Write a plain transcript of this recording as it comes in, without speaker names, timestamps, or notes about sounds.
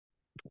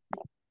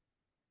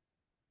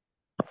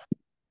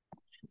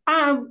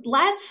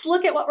Let's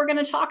look at what we're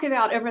going to talk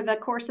about over the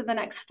course of the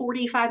next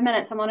 45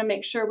 minutes. I want to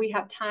make sure we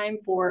have time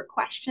for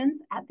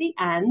questions at the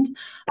end.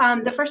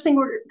 The first thing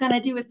we're going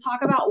to do is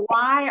talk about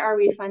why are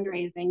we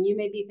fundraising. You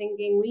may be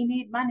thinking we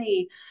need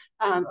money.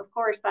 Of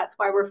course, that's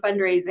why we're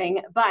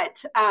fundraising, but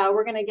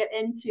we're going to get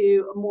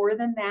into more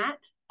than that.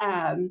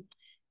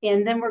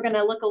 And then we're going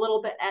to look a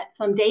little bit at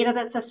some data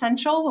that's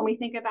essential when we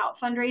think about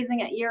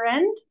fundraising at year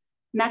end,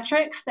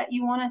 metrics that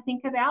you want to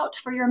think about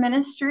for your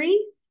ministry,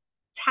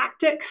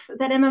 tactics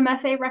that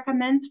MMFA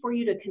recommends for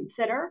you to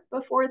consider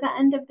before the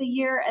end of the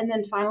year. And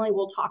then finally,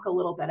 we'll talk a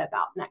little bit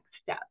about next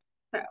steps.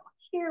 So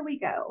here we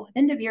go,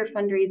 end of year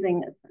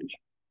fundraising essential.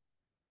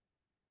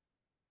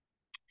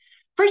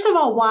 First of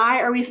all, why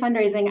are we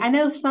fundraising? I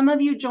know some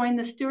of you joined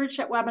the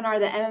stewardship webinar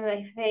that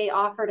MMFA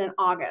offered in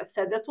August,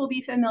 so this will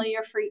be familiar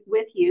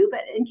with you,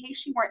 but in case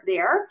you weren't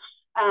there,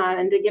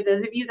 and to give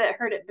those of you that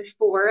heard it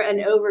before an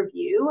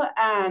overview,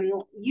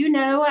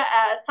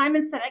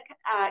 Simon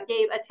Sinek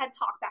gave a TED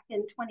Talk back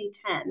in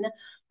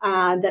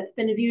 2010 that's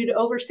been viewed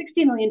over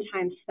 60 million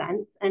times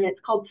since, and it's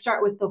called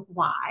Start with the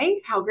Why,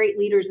 How Great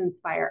Leaders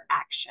Inspire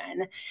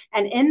Action.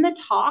 And in the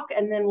talk,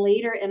 and then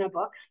later in a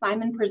book,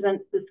 Simon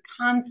presents this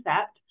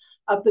concept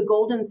of the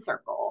golden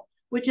circle,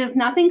 which is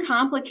nothing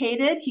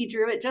complicated. He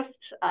drew it just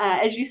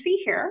as you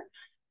see here.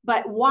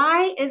 But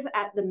why is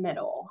at the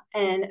middle?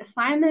 And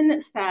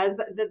Simon says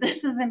that this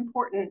is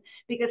important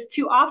because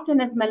too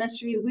often as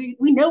ministries,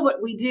 we know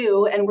what we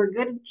do and we're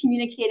good at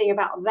communicating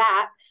about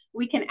that.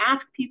 We can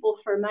ask people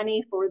for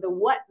money for the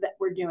what that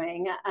we're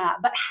doing,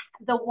 but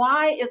the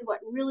why is what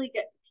really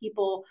gets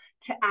people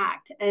to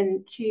act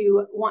and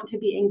to want to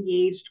be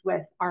engaged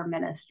with our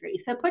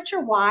ministry. So put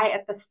your why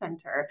at the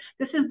center.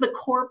 This is the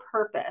core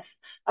purpose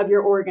of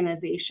your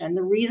organization,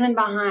 the reason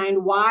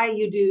behind why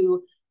you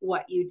do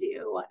what you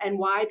do and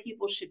why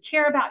people should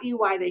care about you,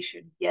 why they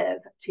should give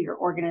to your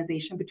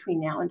organization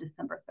between now and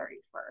December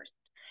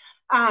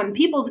 31st.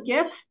 People's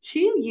gifts to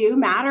you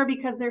matter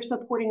because they're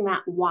supporting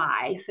that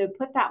why. So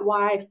put that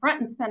why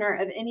front and center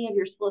of any of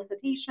your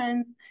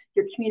solicitations,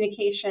 your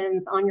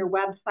communications on your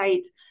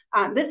website.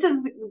 This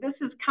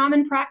is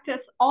common practice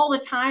all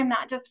the time,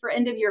 not just for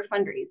end of year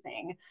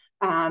fundraising.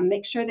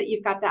 Make sure that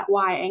you've got that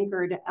why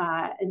anchored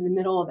in the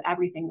middle of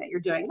everything that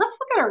you're doing. Let's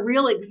look at a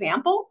real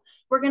example.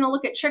 We're going to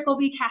look at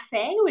Trickleby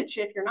Cafe, which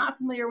if you're not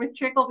familiar with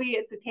Trickleby,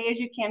 it's a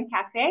pay-as-you-can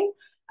cafe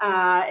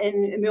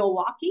in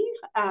Milwaukee,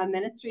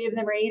 Ministry of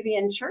the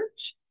Moravian Church.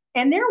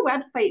 And their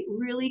website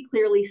really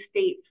clearly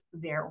states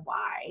their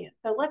why.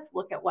 So let's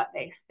look at what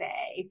they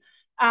say.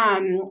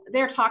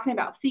 They're talking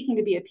about seeking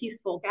to be a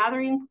peaceful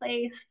gathering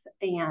place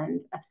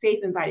and a safe,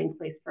 inviting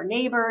place for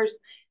neighbors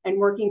and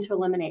working to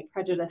eliminate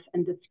prejudice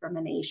and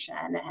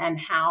discrimination and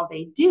how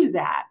they do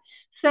that.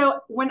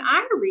 So when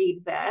I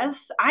read this,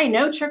 I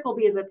know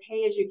Trickleby is a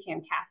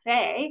pay-as-you-can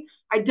cafe.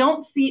 I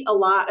don't see a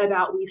lot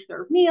about we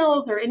serve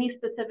meals or any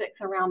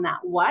specifics around that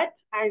what.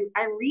 I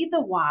read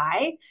the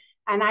why,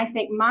 and I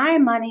think my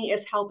money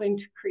is helping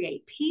to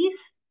create peace,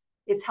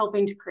 it's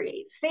helping to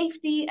create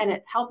safety, and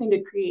it's helping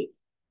to create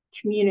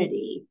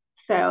community.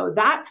 So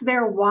that's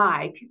their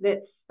why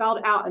that's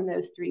spelled out in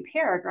those 3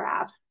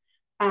 paragraphs.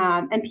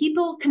 And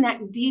people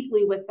connect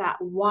deeply with that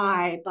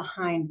why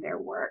behind their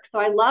work. So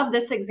I love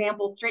this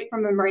example straight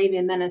from a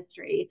Moravian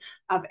ministry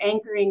of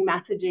anchoring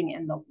messaging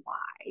in the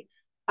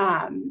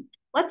why.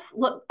 Let's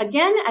look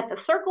again at the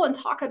circle and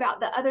talk about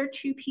the other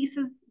 2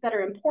 pieces that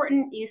are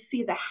important. You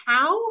see the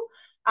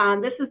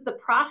how. This is the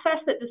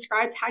process that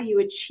describes how you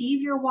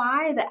achieve your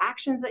why, the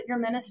actions that your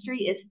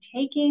ministry is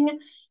taking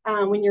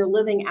when you're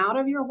living out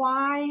of your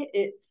why.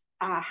 It's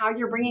how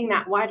you're bringing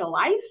that why to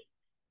life.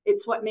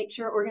 It's what makes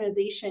your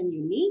organization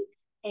unique.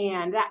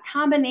 And that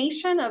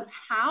combination of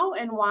how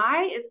and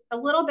why is a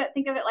little bit,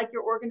 think of it like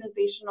your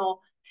organizational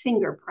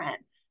fingerprint.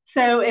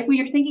 So if we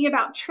are thinking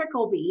about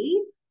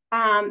Trickleby,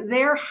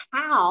 their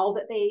how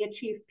that they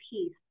achieve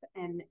peace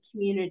and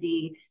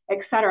community, et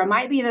cetera,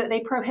 might be that they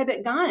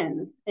prohibit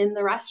guns in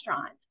the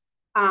restaurant.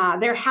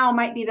 Their how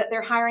might be that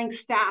they're hiring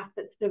staff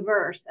that's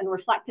diverse and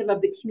reflective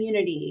of the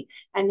community,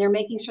 and they're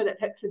making sure that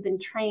folks have been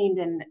trained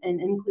in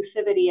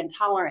inclusivity and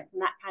tolerance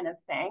and that kind of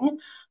thing.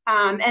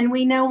 And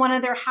we know one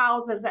of their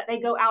hows is that they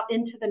go out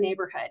into the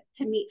neighborhood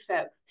to meet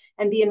folks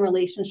and be in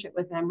relationship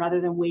with them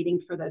rather than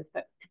waiting for those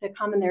folks to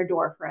come in their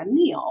door for a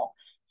meal.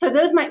 So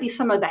those might be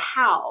some of the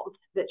hows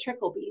that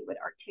Trickleby would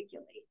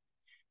articulate.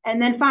 And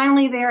then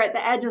finally there at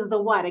the edge of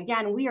the what.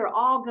 Again, we are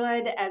all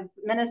good as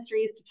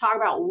ministries to talk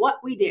about what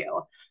we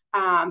do.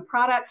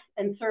 Products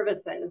and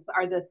services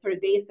are the sort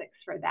of basics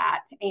for that.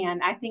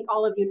 And I think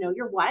all of you know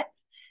your what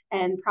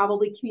and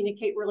probably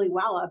communicate really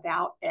well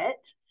about it.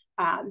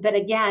 But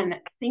again,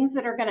 things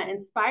that are going to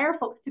inspire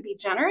folks to be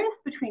generous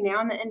between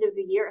now and the end of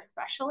the year,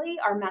 especially,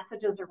 are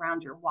messages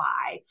around your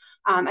why.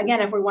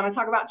 Again, if we want to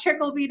talk about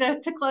Trickleby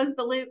to close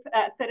the loop,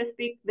 so to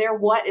speak, their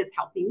what is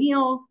healthy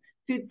meals,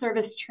 food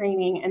service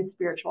training, and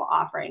spiritual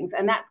offerings.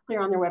 And that's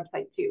clear on their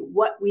website too,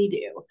 what we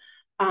do.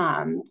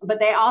 But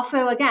they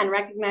also, again,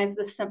 recognize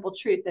the simple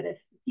truth that if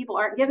people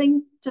aren't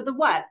giving to the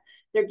what,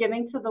 They're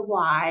giving to the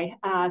why.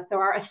 So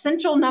our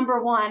essential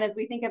number one as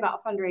we think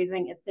about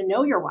fundraising is to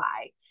know your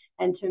why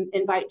and to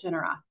invite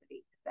generosity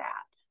to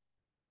that.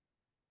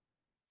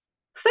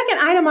 Second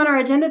item on our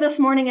agenda this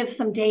morning is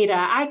some data.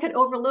 I could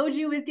overload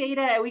you with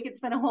data and we could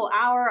spend a whole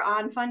hour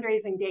on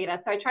fundraising data.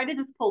 So I tried to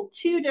just pull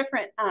two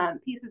different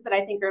pieces that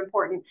I think are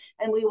important,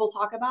 and we will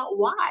talk about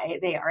why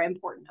they are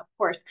important, of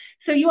course.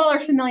 So you all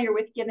are familiar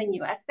with Giving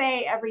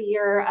USA. Every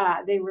year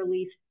they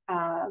release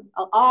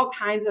all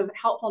kinds of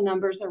helpful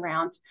numbers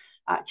around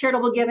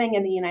charitable giving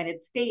in the United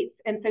States.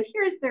 And so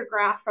here's their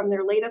graph from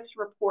their latest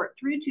report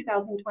through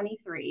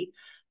 2023.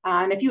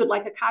 And if you would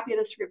like a copy of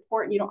this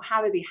report and you don't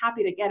have it, I'd be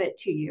happy to get it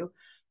to you.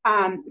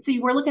 So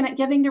we're looking at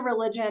giving to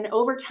religion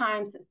over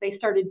time since they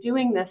started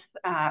doing this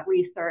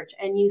research.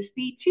 And you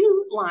see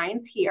two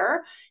lines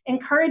here.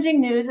 Encouraging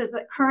news is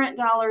that current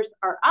dollars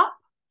are up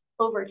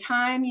over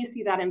time. You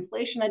see that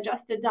inflation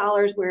adjusted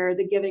dollars where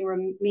the giving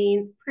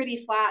remains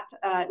pretty flat,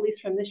 at least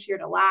from this year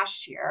to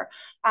last year.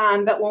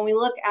 But when we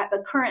look at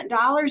the current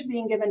dollars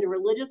being given to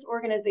religious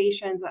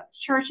organizations, that's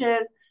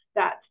churches,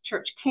 that's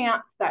church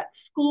camps, that's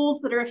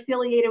schools that are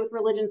affiliated with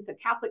religions, so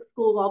Catholic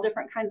schools, all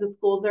different kinds of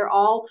schools, they're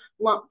all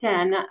lumped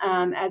in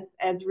as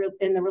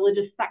in the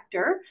religious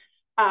sector.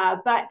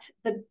 But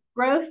the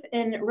growth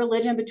in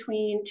religion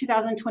between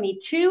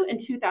 2022 and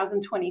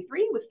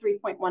 2023 was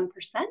 3.1%,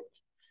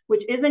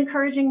 which is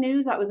encouraging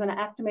news. That was an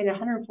estimated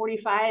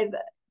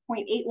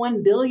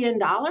 $145.81 billion.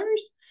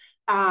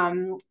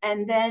 And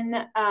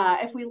then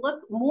if we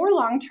look more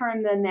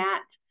long-term than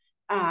that,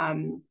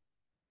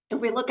 if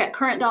we look at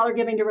current dollar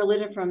giving to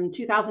religion from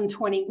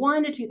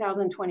 2021 to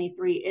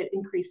 2023, it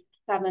increased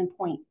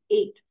 7.8%.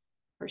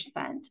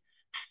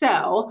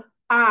 So,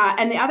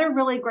 and the other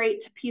really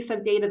great piece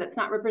of data that's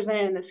not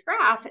represented in this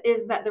graph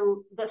is that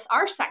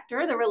our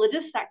sector, the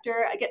religious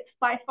sector, gets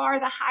by far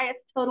the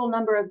highest total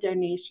number of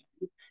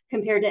donations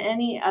compared to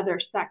any other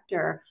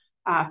sector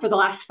for the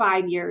last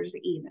 5 years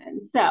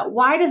even. So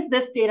why does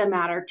this data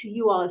matter to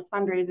you all as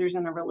fundraisers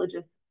in the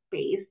religious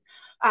space?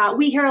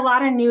 We hear a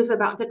lot of news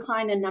about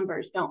decline in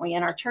numbers, don't we?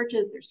 In our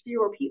churches, there's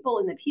fewer people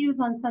in the pews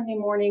on Sunday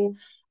morning,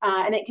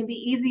 and it can be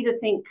easy to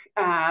think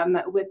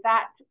with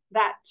that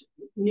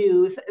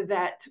news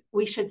that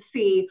we should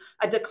see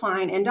a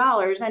decline in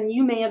dollars, and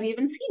you may have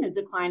even seen a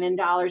decline in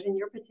dollars in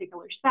your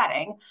particular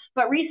setting.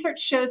 But research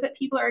shows that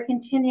people are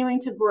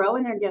continuing to grow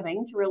in their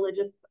giving to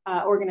religious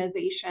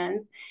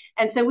organizations,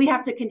 and so we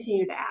have to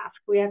continue to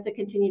ask. We have to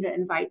continue to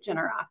invite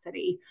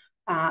generosity.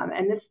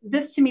 And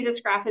this to me,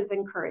 this graph is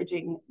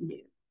encouraging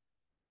news.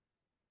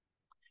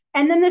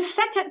 And then the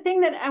second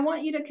thing that I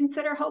want you to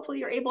consider, hopefully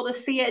you're able to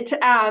see it,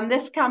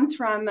 this comes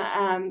from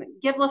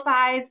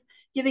Givelify's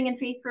Giving and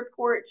Faith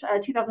Report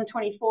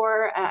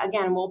 2024.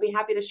 Again, we'll be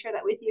happy to share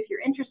that with you if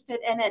you're interested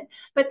in it.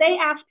 But they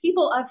asked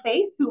people of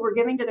faith who were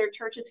giving to their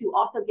churches who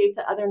also gave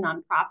to other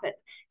nonprofits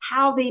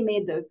how they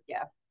made those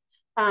gifts.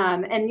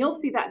 And you'll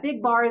see that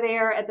big bar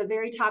there at the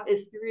very top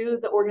is through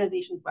the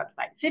organization's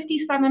website.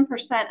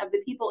 57% of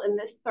the people in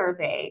this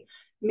survey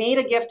made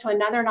a gift to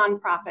another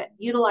nonprofit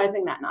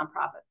utilizing that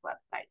nonprofit's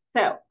website.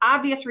 So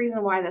obvious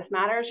reason why this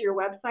matters, your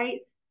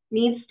website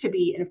needs to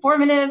be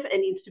informative,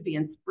 it needs to be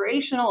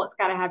inspirational, it's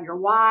got to have your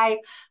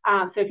why.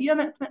 So if you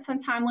haven't spent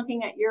some time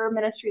looking at your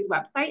ministry's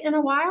website in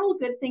a while,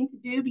 good thing to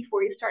do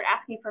before you start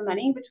asking for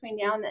money between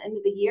now and the end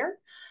of the year.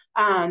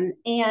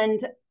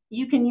 And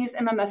you can use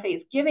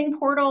MMFA's giving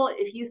portal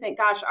if you think,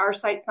 gosh, our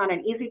site's not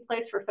an easy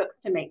place for folks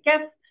to make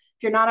gifts.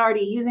 If you're not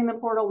already using the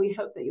portal, we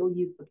hope that you'll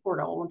use the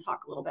portal. We'll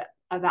talk a little bit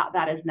about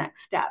that as next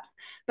steps.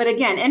 But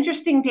again,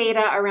 interesting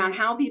data around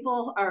how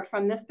people are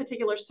from this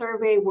particular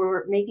survey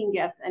were making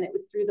gifts, and it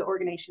was through the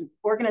organization's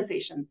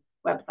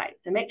website.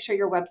 So make sure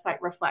your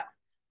website reflects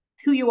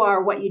who you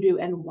are, what you do,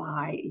 and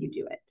why you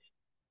do it.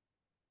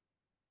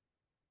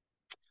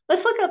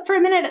 Let's look up for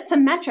a minute at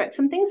some metrics,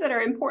 some things that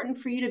are important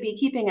for you to be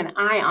keeping an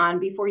eye on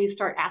before you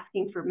start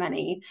asking for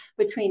money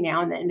between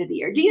now and the end of the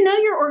year. Do you know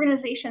your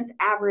organization's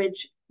average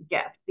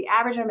gift, the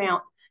average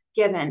amount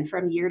given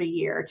from year to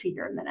year to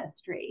your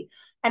ministry?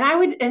 And I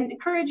would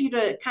encourage you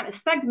to kind of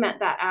segment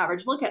that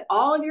average. Look at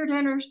all of your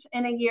donors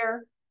in a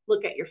year,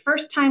 look at your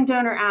first-time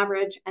donor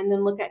average, and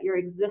then look at your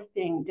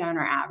existing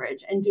donor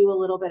average and do a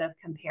little bit of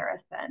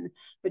comparison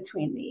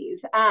between these.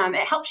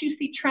 It helps you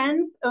see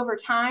trends over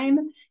time,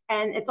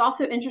 and it's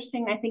also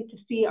interesting, I think, to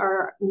see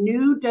are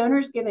new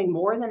donors giving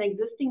more than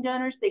existing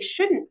donors. They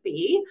shouldn't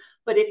be,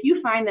 but if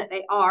you find that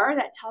they are,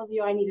 that tells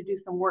you I need to do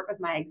some work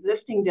with my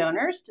existing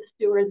donors to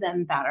steward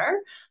them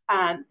better.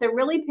 So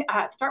really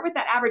start with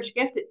that average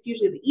gift. It's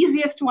usually the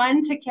easiest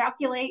one to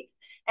calculate.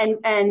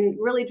 And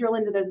really drill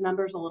into those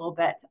numbers a little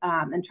bit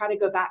and try to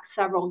go back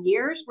several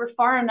years. We're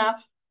far enough,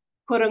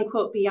 quote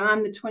unquote,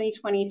 beyond the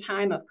 2020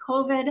 time of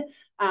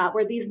COVID,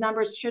 where these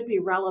numbers should be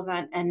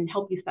relevant and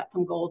help you set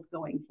some goals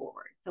going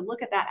forward. So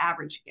look at that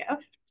average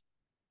gift.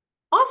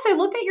 Also,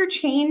 look at your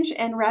change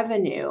in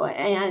revenue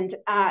and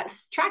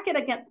track it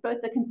against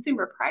both the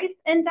consumer price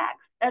index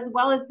as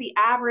well as the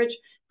average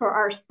for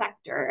our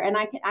sector. And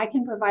I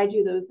can provide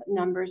you those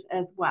numbers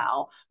as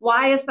well.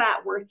 Why is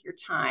that worth your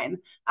time?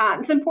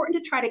 It's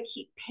important to try to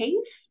keep pace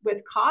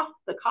with costs,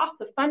 the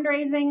cost of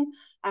fundraising.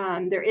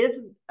 There is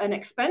an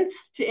expense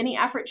to any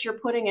efforts you're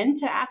putting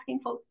into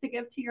asking folks to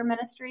give to your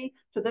ministry.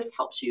 So this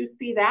helps you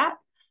see that.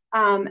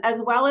 As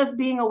well as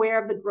being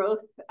aware of the growth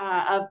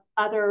of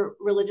other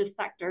religious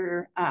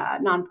sector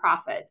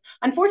nonprofits.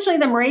 Unfortunately,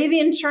 the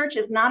Moravian Church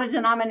is not a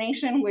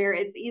denomination where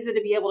it's easy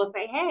to be able to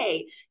say,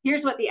 hey,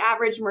 here's what the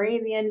average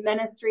Moravian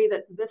ministry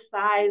that's this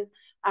size,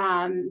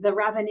 the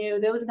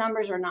revenue, those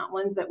numbers are not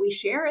ones that we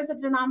share as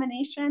a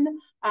denomination,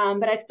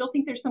 but I still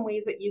think there's some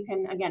ways that you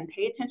can, again,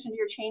 pay attention to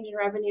your change in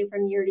revenue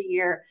from year to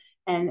year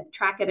and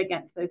track it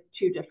against those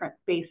two different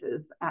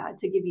spaces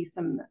to give you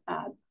some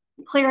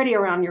clarity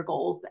around your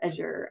goals as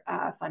you're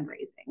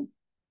fundraising.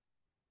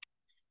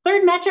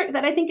 Third metric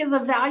that I think is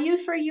of value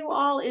for you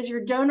all is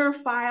your donor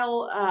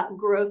file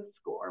growth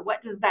score.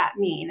 What does that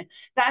mean?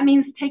 That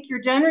means take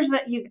your donors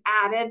that you've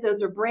added,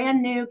 those are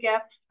brand new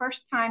gifts, first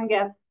time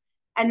gifts,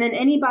 and then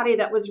anybody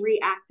that was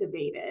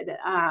reactivated.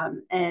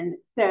 And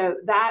so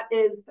that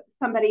is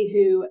somebody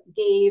who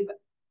gave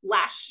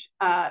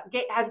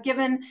has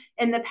given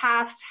in the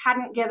past,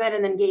 hadn't given,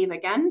 and then gave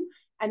again.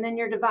 And then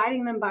you're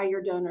dividing them by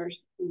your donors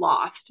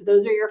lost.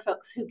 Those are your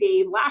folks who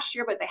gave last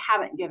year, but they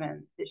haven't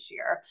given this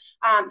year.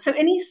 So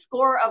any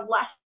score of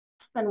less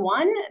than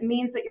 1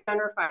 means that your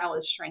donor file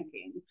is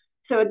shrinking.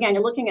 So again,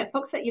 you're looking at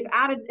folks that you've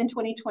added in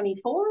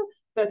 2024,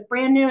 both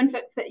brand new and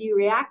folks that you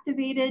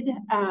reactivated,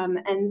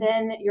 and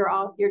then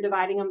you're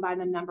dividing them by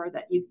the number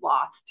that you've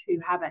lost who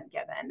haven't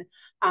given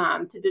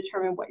to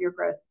determine what your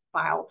growth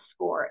file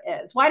score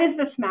is. Why does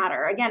this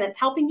matter? Again, it's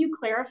helping you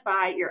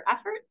clarify your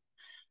efforts.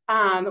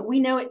 We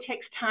know it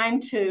takes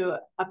time to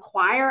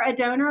acquire a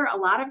donor. A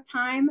lot of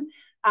time,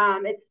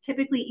 it's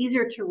typically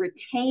easier to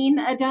retain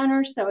a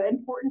donor. So it's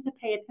important to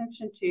pay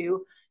attention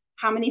to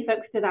how many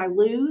folks did I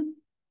lose?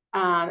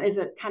 Is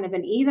it kind of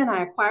an even?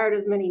 I acquired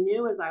as many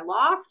new as I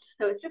lost.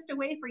 So it's just a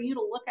way for you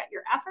to look at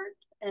your efforts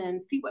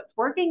and see what's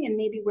working and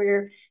maybe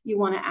where you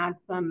want to add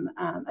some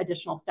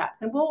additional steps.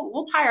 And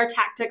we'll tie our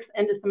tactics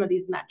into some of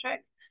these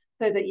metrics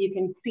so that you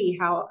can see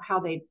how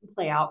they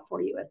play out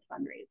for you as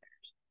fundraisers.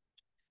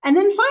 And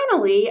then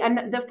finally,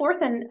 and the fourth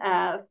and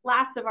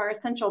last of our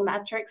essential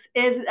metrics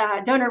is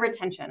donor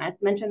retention. I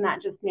mentioned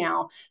that just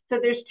now. So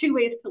there's two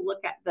ways to look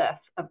at this,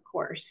 of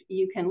course.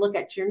 You can look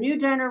at your new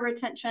donor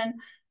retention.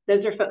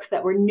 Those are folks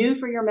that were new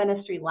for your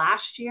ministry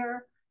last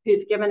year,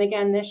 who's given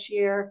again this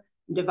year,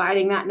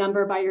 dividing that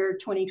number by your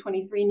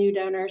 2023 new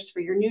donors for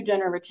your new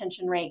donor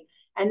retention rate.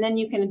 And then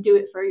you can do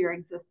it for your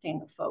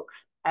existing folks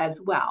as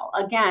well.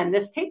 Again,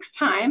 this takes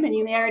time, and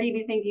you may already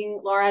be thinking,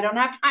 Laura, I don't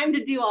have time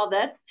to do all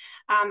this.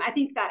 I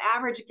think that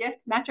average gift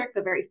metric,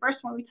 the very first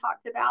one we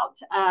talked about,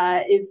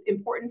 is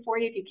important for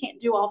you if you can't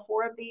do all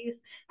 4 of these.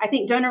 I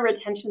think donor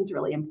retention is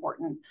really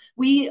important.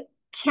 We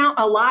count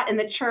a lot in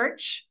the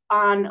church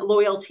on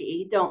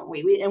loyalty, don't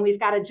we? And we've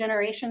got a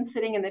generation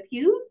sitting in the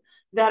pews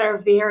that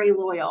are very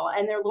loyal,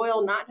 and they're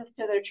loyal not just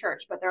to their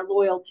church, but they're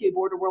loyal to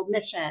Border World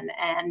Mission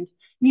and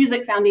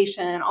Music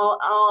Foundation and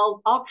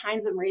all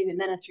kinds of Moravian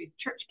ministries,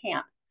 church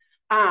camp.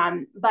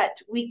 But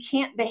we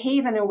can't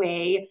behave in a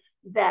way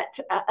that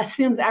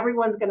assumes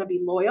everyone's going to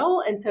be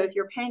loyal. And so if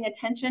you're paying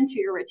attention to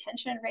your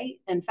retention rate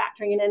and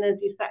factoring it in as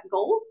you set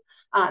goals,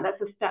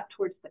 that's a step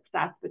towards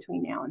success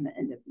between now and the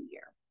end of the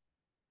year.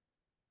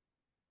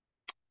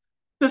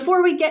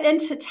 Before we get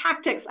into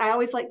tactics, I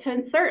always like to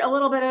insert a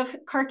little bit of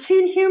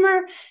cartoon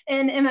humor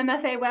in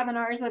MMFA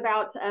webinars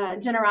about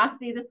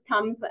generosity. This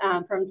comes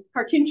from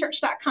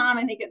cartoonchurch.com.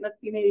 I think it must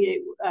be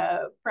maybe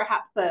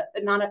perhaps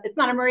it's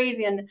not a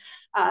Moravian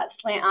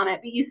slant on it,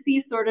 but you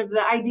see sort of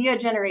the idea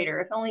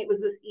generator. If only it was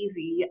this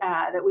easy,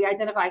 that we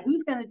identify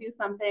who's going to do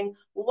something,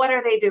 what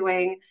are they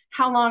doing,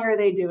 how long are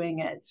they doing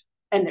it,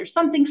 and there's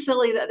something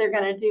silly that they're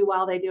going to do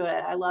while they do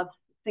it. I love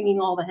singing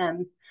all the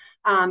hymns.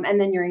 And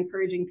then you're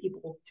encouraging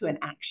people to an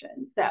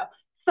action. So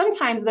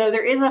sometimes, though,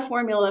 there is a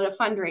formula to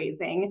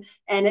fundraising,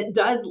 and it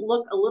does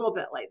look a little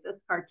bit like this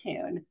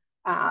cartoon.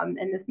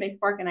 And this may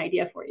spark an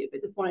idea for you,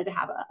 but just wanted to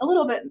have a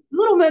little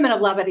moment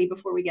of levity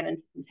before we get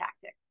into some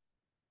tactics.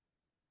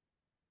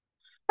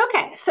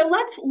 Okay, so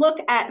let's look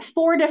at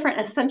 4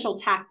 different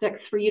essential tactics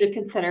for you to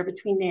consider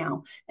between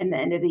now and the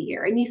end of the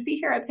year. And you see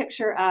here a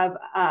picture of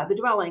the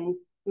Dwellings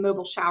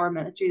mobile shower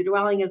ministry. The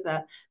Dwelling is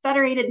a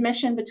federated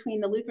mission between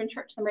the Lutheran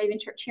Church and the Moravian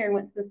Church here in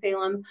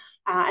Winston-Salem,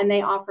 and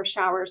they offer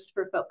showers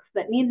for folks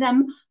that need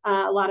them.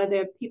 A lot of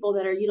the people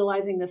that are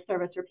utilizing this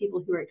service are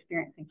people who are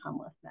experiencing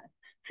homelessness.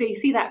 So you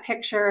see that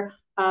picture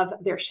of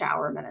their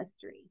shower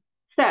ministry.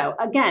 So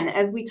again,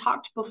 as we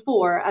talked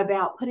before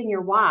about putting your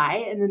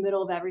why in the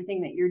middle of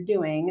everything that you're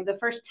doing, the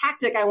first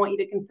tactic I want you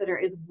to consider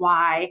is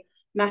why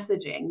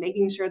messaging,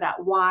 making sure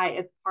that why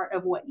is part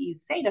of what you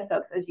say to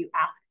folks as you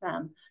ask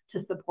them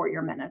to support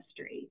your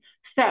ministry.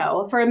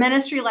 So for a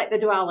ministry like the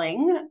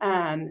Dwelling,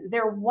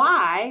 their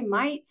why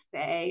might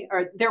say,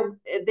 or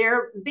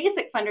their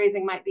basic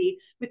fundraising might be,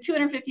 with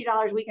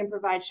 $250, we can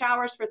provide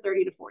showers for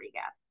 30 to 40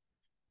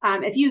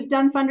 guests. If you've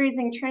done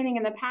fundraising training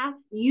in the past,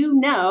 you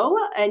know,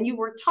 and you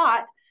were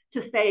taught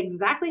to say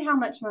exactly how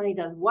much money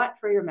does what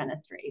for your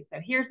ministry. So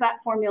here's that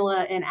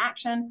formula in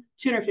action.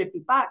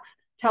 $250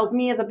 tells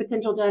me as a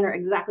potential donor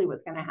exactly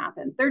what's going to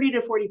happen. 30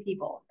 to 40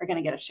 people are going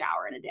to get a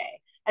shower in a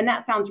day. And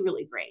that sounds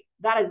really great.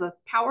 That is a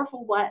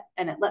powerful what,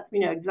 and it lets me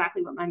know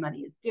exactly what my money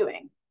is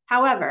doing.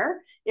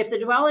 However, if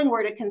the Dwelling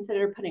were to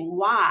consider putting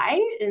why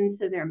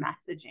into their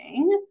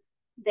messaging,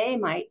 they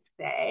might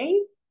say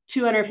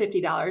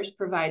 $250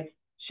 provides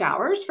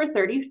showers for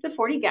 30 to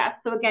 40 guests.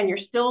 So again, you're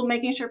still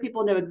making sure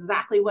people know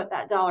exactly what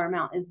that dollar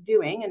amount is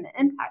doing and the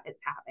impact it's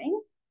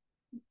having.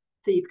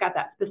 So you've got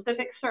that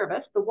specific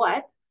service, the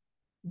what,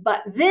 but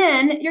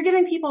then you're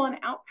giving people an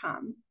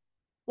outcome.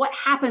 What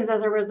happens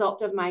as a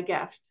result of my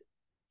gift?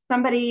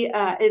 Somebody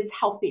is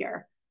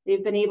healthier.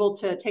 They've been able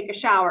to take a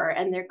shower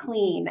and they're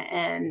clean,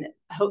 and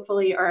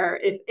hopefully, or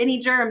if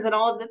any germs and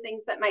all of the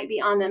things that might be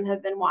on them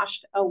have been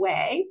washed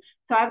away.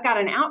 So I've got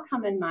an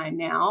outcome in mind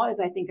now as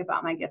I think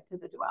about my gift to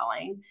the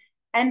Dwelling.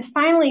 And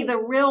finally, the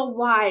real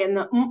why and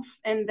the oomph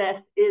in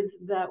this is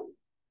the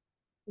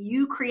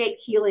you create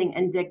healing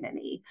and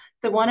dignity.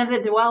 So one of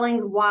the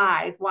Dwelling's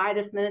whys, why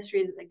this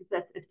ministry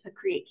exists, is to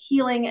create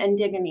healing and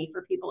dignity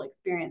for people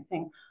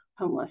experiencing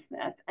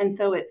homelessness. And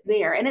so it's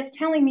there. And it's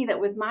telling me that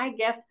with my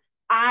gift,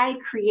 I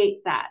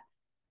create that.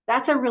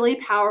 That's a really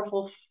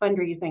powerful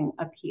fundraising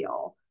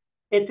appeal.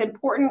 It's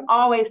important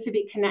always to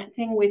be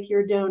connecting with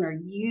your donor.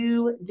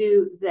 You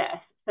do this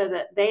so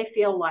that they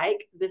feel like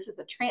this is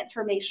a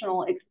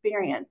transformational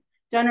experience.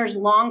 Donors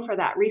long for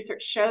that.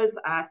 Research shows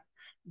us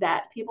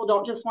that people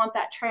don't just want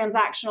that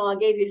transactional, I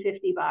gave you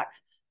 $50,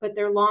 but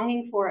they're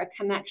longing for a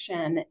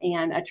connection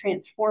and a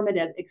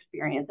transformative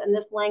experience. And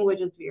this language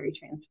is very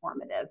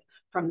transformative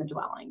from the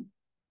Dwelling.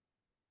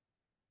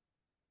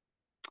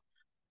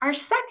 Our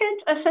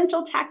second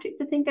essential tactic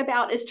to think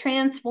about is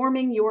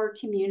transforming your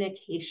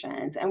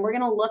communications. And we're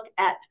going to look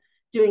at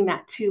doing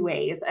that two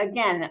ways.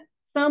 Again,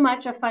 so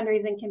much of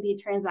fundraising can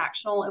be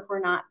transactional if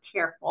we're not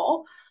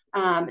careful.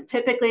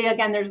 Typically,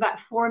 again, there's that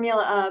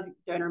formula of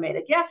donor made a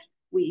gift.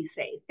 We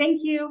say thank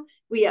you.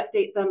 We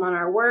update them on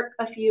our work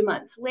a few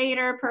months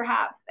later,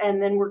 perhaps,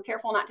 and then we're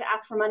careful not to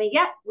ask for money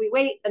yet. We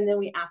wait, and then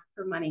we ask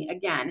for money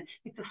again.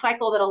 It's a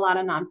cycle that a lot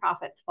of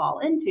nonprofits fall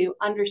into,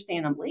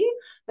 understandably.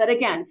 But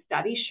again,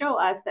 studies show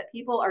us that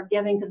people are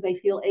giving because they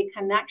feel a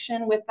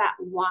connection with that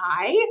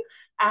why,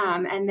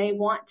 and they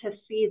want to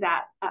see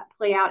that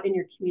play out in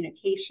your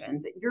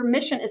communications. Your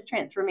mission is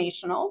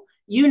transformational.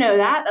 You know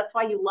that. That's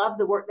why you love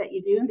the work that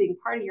you do and being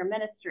part of your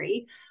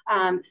ministry.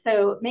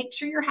 So make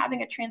sure you're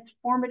having a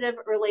transformative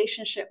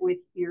relationship with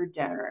your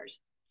donors.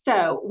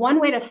 So one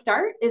way to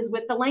start is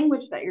with the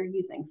language that you're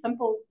using,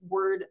 simple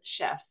word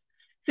shifts.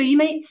 So you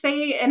may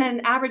say in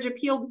an average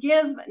appeal,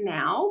 give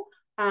now.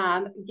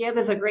 Give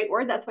is a great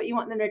word. That's what you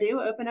want them to do.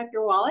 Open up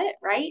your wallet,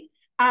 right?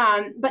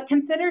 But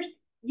consider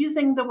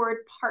using the word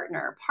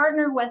partner.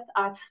 Partner with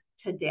us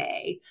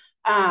today.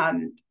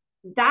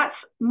 That's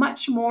much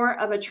more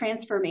of a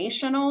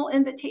transformational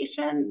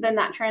invitation than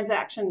that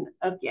transaction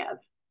of give.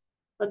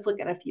 Let's look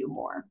at a few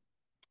more.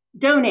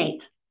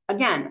 Donate.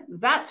 Again,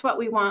 that's what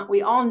we want.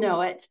 We all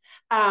know it.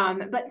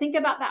 But think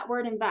about that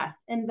word invest.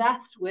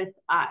 Invest with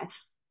us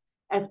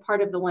as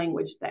part of the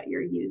language that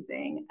you're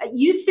using. It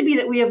used to be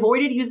that we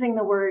avoided using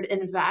the word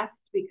invest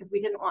because we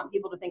didn't want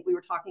people to think we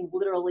were talking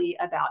literally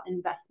about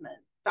investment,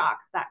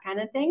 stocks, that kind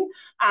of thing.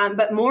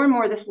 But more and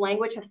more, this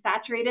language has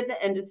saturated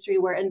the industry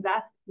where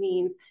invest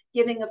means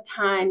giving of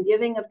time,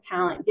 giving of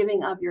talent,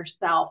 giving of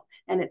yourself,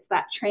 and it's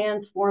that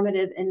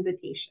transformative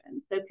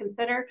invitation. So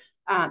consider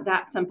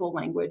that simple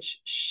language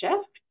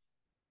shift.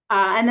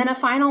 And then a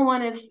final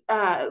one is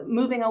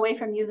moving away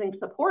from using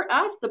support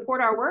us, support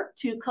our work,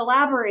 to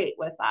collaborate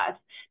with us.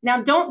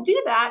 Now, don't do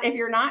that if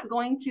you're not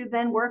going to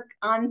then work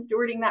on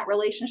stewarding that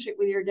relationship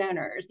with your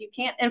donors. You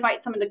can't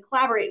invite someone to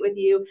collaborate with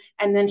you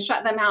and then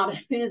shut them out as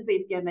soon as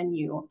they've given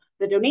you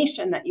the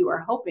donation that you are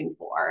hoping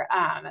for.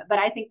 But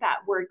I think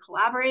that word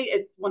collaborate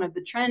is one of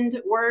the trend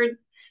words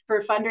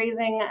for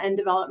fundraising and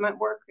development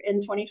work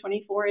in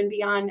 2024 and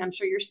beyond. I'm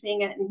sure you're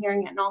seeing it and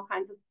hearing it in all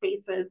kinds of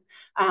spaces,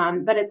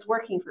 but it's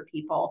working for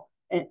people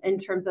in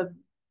terms of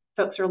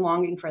folks are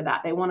longing for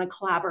that. They want to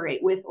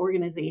collaborate with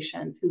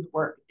organizations whose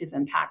work is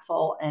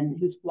impactful and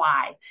whose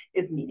why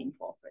is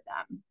meaningful for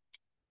them.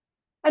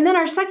 And then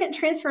our second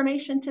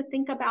transformation to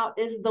think about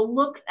is the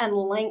looks and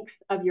lengths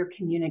of your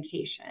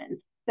communications.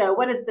 So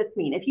what does this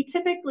mean? If you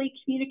typically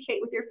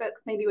communicate with your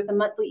folks, maybe with a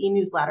monthly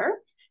e-newsletter,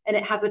 and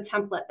it has a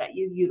template that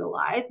you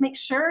utilize, make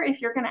sure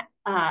if you're going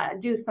to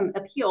do some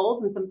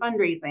appeals and some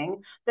fundraising,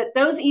 that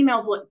those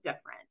emails look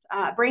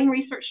different. Brain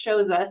research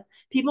shows us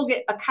people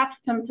get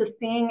accustomed to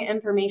seeing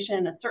information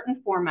in a certain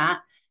format,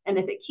 And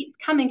if it keeps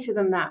coming to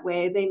them that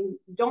way, they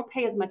don't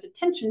pay as much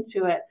attention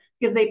to it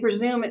because they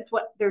presume it's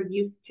what they're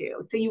used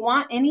to. So you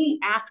want any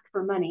ask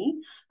for money,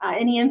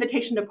 any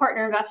invitation to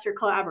partner, invest, or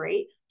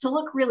collaborate to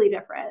look really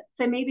different.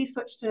 So maybe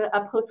switch to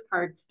a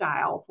postcard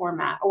style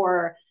format,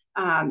 or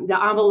the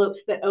envelopes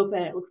that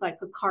open, it looks like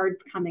the cards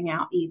coming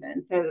out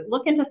even. So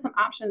look into some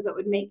options that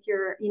would make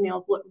your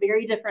emails look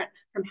very different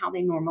from how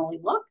they normally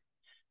look.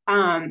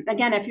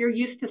 Again, if you're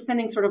used to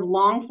sending sort of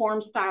long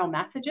form style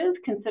messages,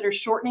 consider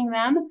shortening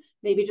them,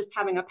 maybe just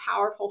having a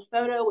powerful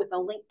photo with a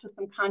link to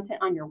some content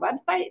on your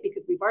website,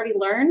 because we've already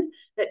learned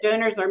that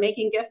donors are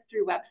making gifts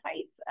through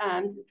websites.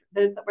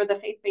 Those that were the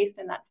faith-based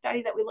in that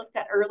study that we looked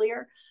at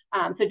earlier.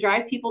 So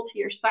drive people to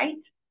your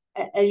site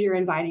as you're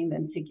inviting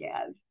them to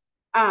give.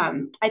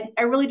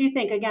 I really do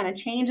think, again,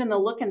 a change in the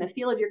look and the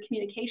feel of your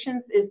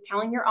communications is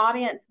telling your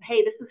audience,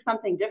 hey, this is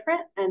something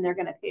different, and they're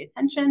going to pay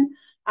attention,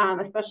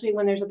 especially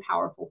when there's a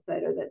powerful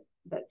photo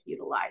that's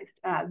utilized,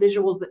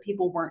 visuals that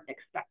people weren't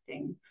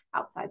expecting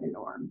outside the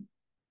norm.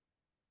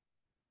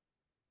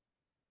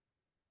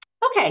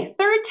 Okay,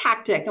 third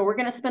tactic, and we're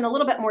going to spend a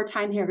little bit more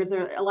time here because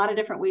there are a lot of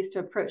different ways to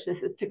approach this,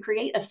 is to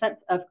create a sense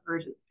of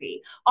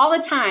urgency. All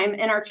the time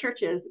in our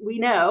churches, we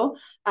know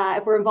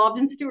if we're involved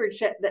in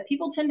stewardship that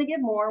people tend to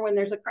give more when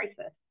there's a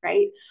crisis,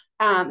 right?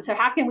 So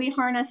how can we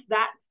harness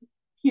that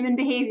human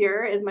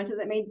behavior, as much as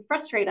it may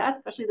frustrate us,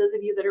 especially those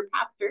of you that are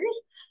pastors,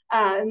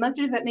 as much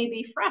as it may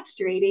be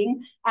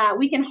frustrating,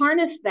 we can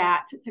harness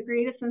that to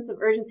create a sense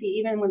of urgency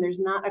even when there's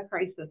not a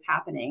crisis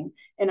happening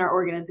in our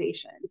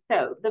organization.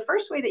 So the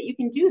first way that you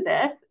can do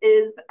this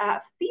is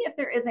see if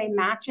there is a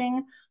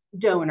matching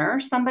donor,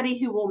 somebody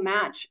who will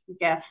match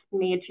gifts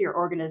made to your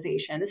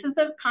organization. This is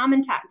a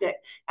common tactic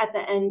at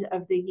the end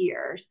of the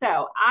year.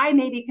 So I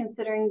may be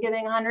considering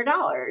giving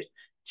 $100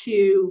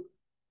 to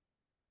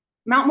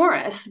Mount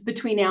Morris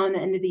between now and the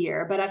end of the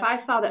year. But if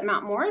I saw that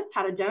Mount Morris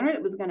had a donor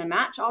that was going to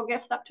match all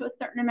gifts up to a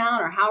certain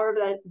amount, or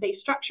however they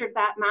structured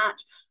that match,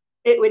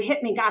 it would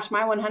hit me, gosh,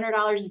 my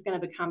 $100 is going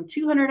to become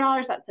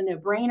 $200. That's a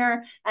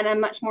no-brainer. And I'm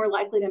much more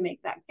likely to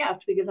make that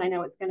gift because I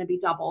know it's going to be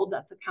doubled.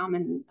 That's a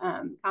common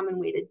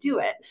way to do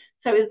it.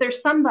 So is there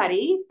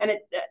somebody, and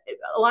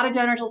a lot of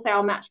donors will say,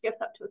 I'll match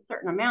gifts up to a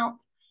certain amount.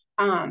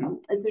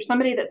 Is there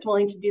somebody that's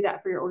willing to do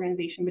that for your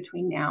organization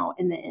between now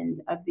and the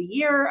end of the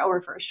year,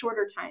 or for a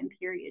shorter time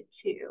period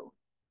too?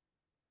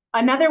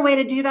 Another way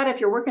to do that, if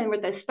you're working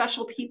with those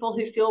special people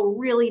who feel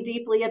really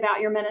deeply about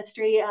your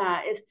ministry,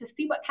 is to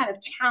see what kind of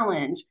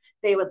challenge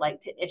they would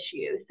like to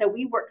issue. So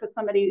we worked with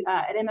somebody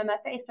at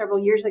MMFA several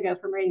years ago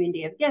for Moravian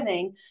Day of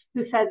Giving,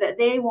 who said that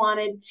they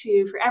wanted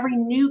to, for every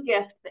new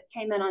gift that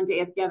came in on Day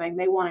of Giving,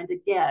 they wanted to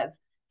give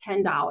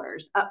 $10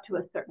 up to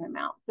a certain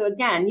amount. So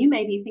again, you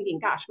may be thinking,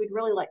 gosh, we'd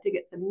really like to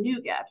get some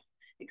new gifts,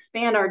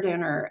 expand our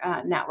donor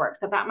network.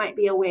 So that might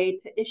be a way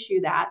to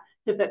issue that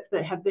to folks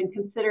that have been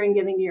considering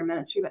giving to your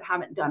ministry but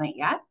haven't done it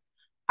yet.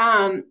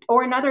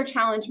 Or another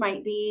challenge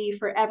might be,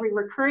 for every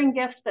recurring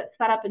gift that's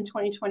set up in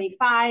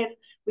 2025,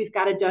 we've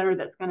got a donor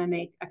that's going to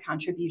make a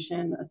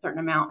contribution, a certain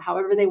amount,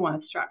 however they want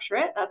to structure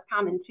it. That's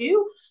common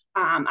too.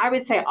 I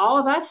would say all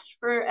of us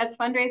as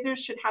fundraisers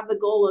should have the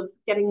goal of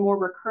getting more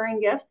recurring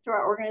gifts to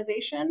our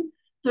organization.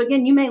 So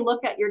again, you may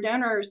look at your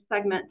donor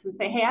segments and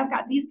say, hey, I've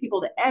got these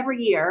people that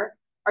every year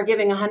are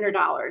giving $100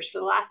 for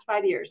the last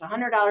 5 years,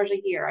 $100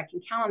 a year. I can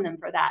count on them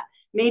for that.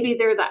 Maybe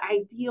they're the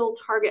ideal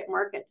target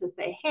market to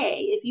say,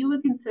 hey, if you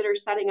would consider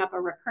setting up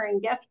a recurring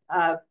gift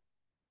of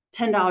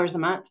 $10 a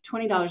month,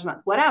 $20 a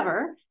month,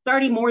 whatever, it's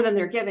already more than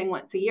they're giving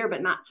once a year,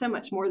 but not so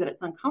much more that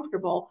it's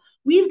uncomfortable.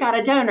 We've got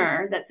a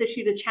donor that's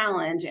issued a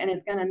challenge and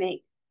is going to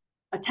make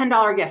a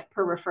 $10 gift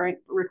per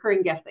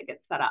recurring gift that gets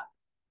set up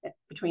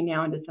between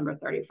now and December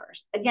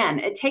 31st. Again,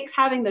 it takes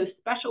having those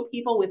special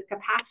people with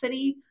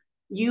capacity,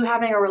 you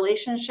having a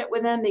relationship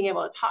with them, being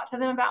able to talk to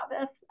them about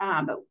this,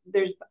 but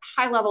there's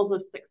high levels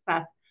of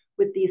success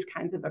with these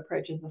kinds of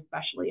approaches,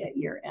 especially at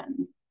year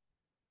end.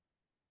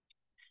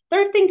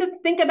 Third thing to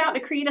think about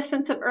to create a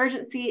sense of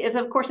urgency is,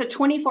 of course, a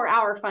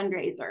 24-hour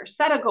fundraiser.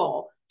 Set a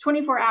goal.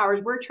 24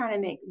 hours, we're trying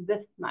to make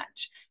this much.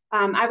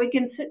 I would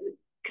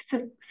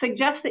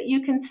suggest that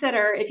you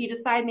consider, if you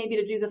decide maybe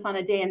to do this on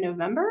a day in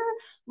November,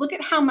 look at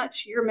how much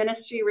your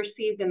ministry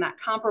received in that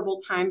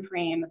comparable time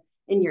frame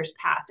in years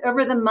past.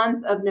 Over the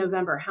month of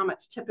November, how much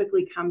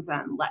typically comes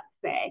in, let's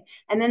say.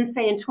 And then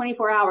say in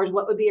 24 hours,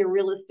 what would be a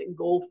realistic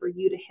goal for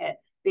you to hit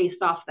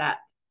based off that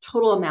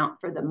total amount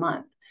for the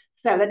month?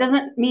 So that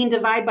doesn't mean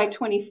divide by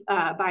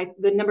by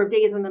the number of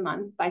days in the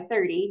month by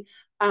 30,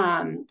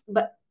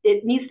 but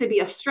it needs to be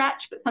a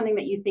stretch, but something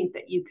that you think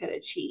that you could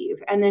achieve.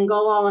 And then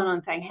go all in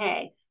on saying,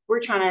 hey,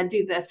 we're trying to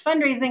do this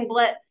fundraising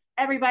blitz,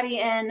 everybody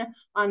in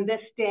on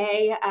this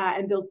day,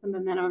 and build some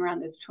momentum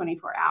around those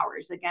 24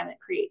 hours. Again, it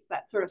creates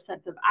that sort of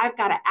sense of, I've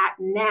got to act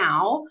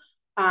now,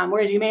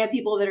 whereas you may have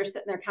people that are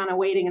sitting there kind of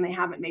waiting and they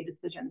haven't made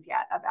decisions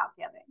yet about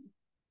giving.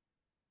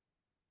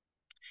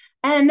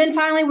 And then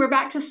finally, we're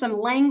back to some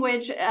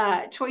language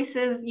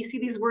choices. You see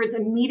these words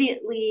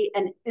immediately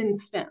and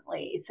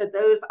instantly. So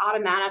those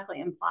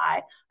automatically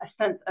imply a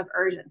sense of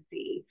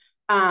urgency.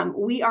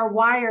 We are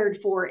wired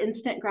for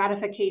instant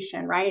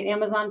gratification, right?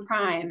 Amazon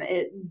Prime,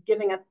 it's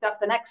giving us stuff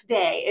the next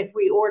day if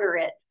we order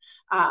it.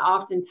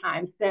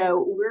 Oftentimes.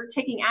 So we're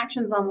taking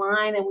actions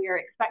online and we are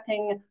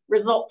expecting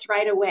results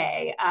right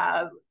away.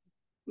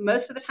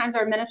 Most of the times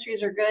our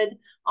ministries are good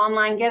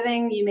online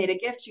giving. You made a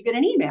gift, you get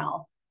an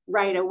email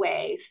right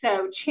away.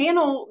 So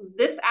channel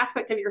this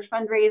aspect of your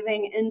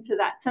fundraising into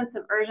that sense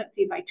of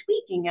urgency by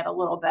tweaking it a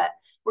little bit.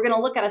 We're going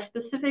to look at a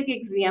specific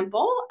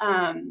example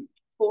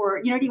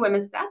for Unity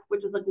Women's Desk,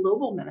 which is a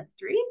global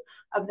ministry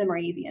of the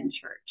Moravian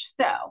Church.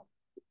 So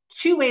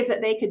 2 ways that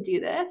they could do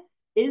this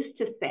is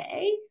to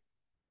say,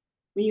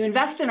 when you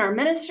invest in our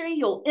ministry,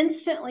 you'll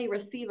instantly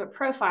receive a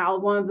profile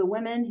of one of the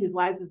women whose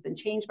lives have been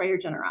changed by your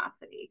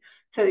generosity.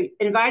 So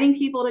inviting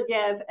people to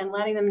give and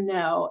letting them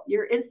know,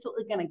 you're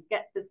instantly going to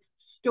get this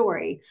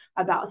story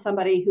about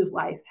somebody whose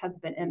life has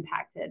been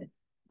impacted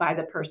by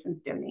the person's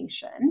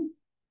donation.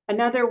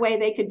 Another way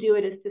they could do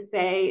it is to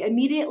say,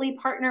 immediately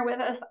partner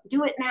with us,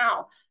 do it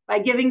now by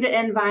giving to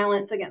end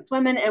violence against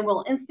women, and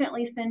we'll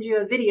instantly send you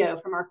a video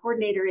from our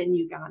coordinator in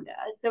Uganda.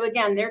 So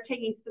again, they're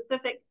taking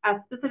a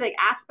specific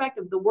aspect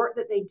of the work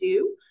that they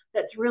do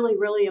that's really,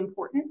 really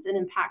important and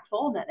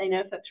impactful that they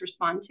know folks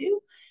respond to.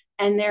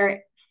 And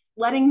they're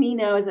letting me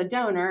know as a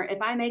donor,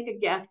 if I make a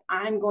gift,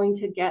 I'm going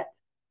to get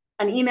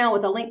an email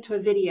with a link to a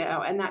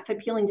video, and that's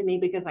appealing to me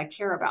because I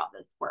care about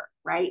this work,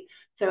 right?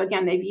 So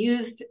again, they've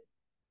used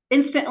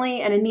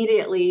instantly and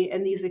immediately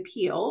in these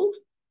appeals,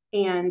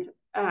 and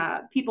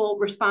people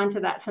respond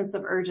to that sense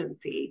of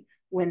urgency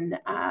when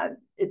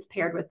it's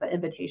paired with the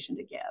invitation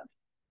to give.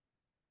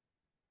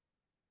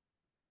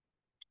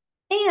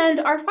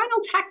 And our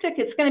final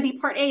tactic is going to be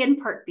part A and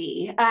part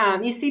B.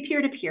 You see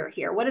peer-to-peer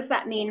here. What does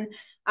that mean?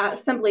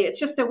 Simply, it's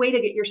just a way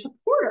to get your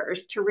supporters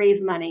to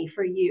raise money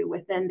for you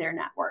within their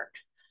networks.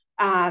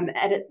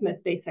 At its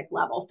most basic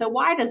level. So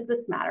why does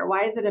this matter?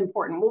 Why is it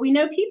important? Well, we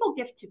know people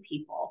give to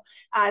people.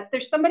 If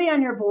there's somebody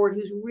on your board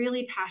who's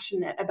really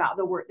passionate about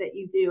the work that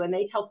you do and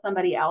they tell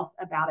somebody else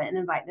about it and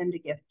invite them to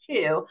give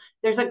too,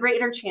 there's a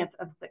greater chance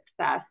of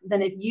success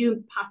than if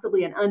you,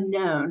 possibly an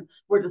unknown,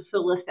 were to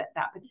solicit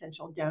that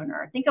potential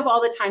donor. Think of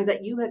all the times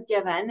that you have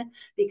given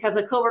because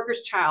a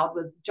coworker's child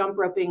was jump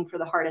roping for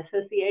the Heart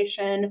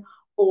Association,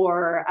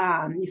 or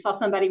you saw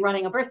somebody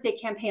running a birthday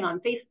campaign on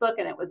Facebook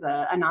and it was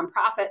a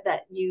nonprofit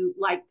that you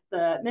liked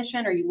the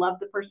mission or you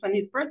loved the person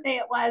whose birthday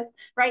it was,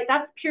 right?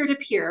 That's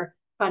peer-to-peer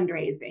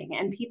fundraising,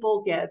 and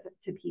people give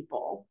to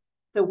people.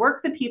 So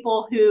work the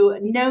people who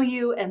know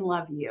you and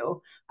love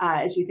you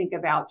as you think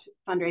about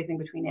fundraising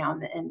between now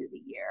and the end of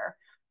the year.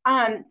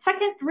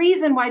 Second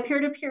reason why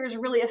peer-to-peer is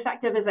really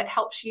effective is it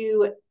helps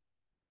you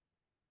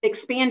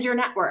expand your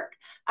network.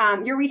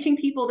 You're reaching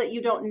people that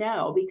you don't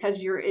know because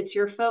it's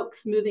your folks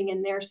moving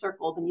in their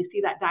circles, and you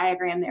see that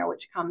diagram there,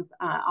 which comes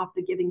off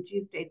the Giving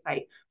Tuesday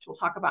site, which we'll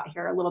talk about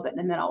here a little bit in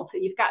the middle. So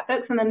you've got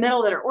folks in the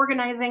middle that are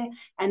organizing,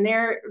 and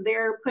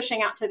they're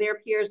pushing out to their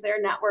peers, their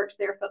networks,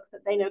 their folks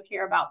that they know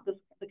care about the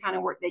kind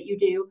of work that you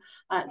do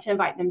to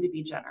invite them to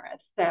be generous.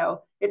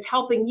 So it's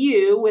helping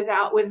you with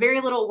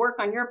very little work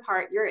on your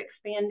part. You're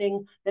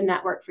expanding the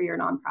network for your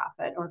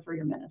nonprofit or for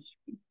your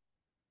ministry.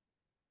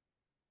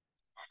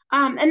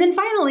 And then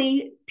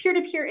finally,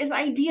 peer-to-peer is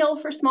ideal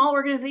for small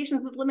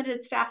organizations with limited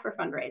staff for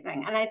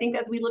fundraising. And I think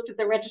as we looked at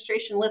the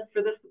registration list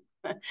for this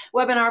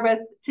webinar,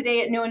 both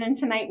today at noon and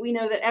tonight, we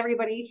know that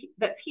everybody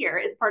that's here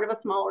is part of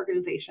a small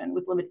organization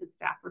with limited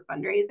staff for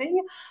fundraising.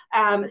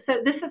 So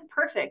this is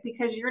perfect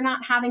because you're not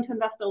having to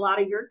invest a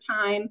lot of your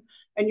time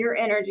and your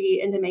energy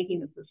into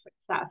making this a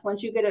success.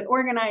 Once you get it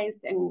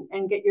organized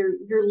and get your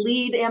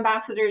lead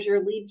ambassadors,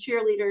 your lead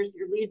cheerleaders,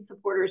 your lead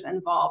supporters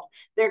involved,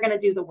 they're going to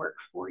do the work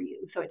for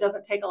you. So it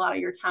doesn't take a lot of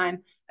your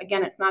time.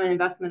 Again, it's not an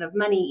investment of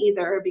money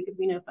either, because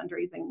we know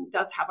fundraising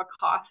does have a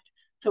cost.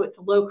 So it's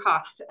a low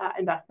cost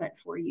investment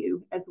for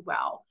you as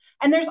well.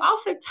 And there's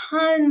also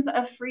tons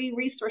of free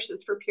resources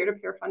for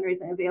peer-to-peer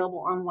fundraising available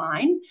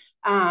online.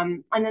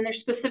 And then there's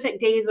specific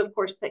days, of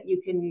course, that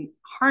you can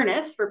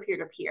harness for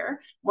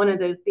peer-to-peer, one of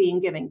those being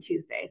Giving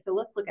Tuesday. So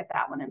let's look at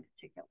that one in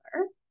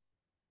particular.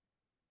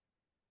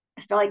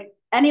 I feel like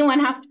anyone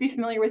has to be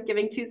familiar with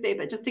Giving Tuesday,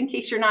 but just in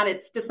case you're not,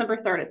 it's December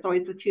 3rd. It's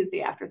always the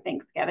Tuesday after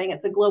Thanksgiving.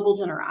 It's a global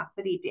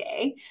generosity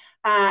day.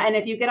 And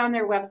if you get on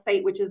their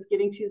website, which is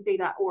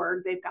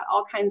givingtuesday.org, they've got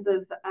all kinds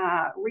of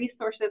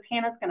resources.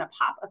 Hannah's going to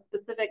pop a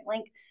specific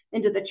link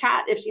into the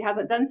chat if she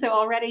hasn't done so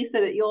already,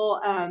 so that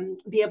you'll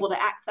be able to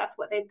access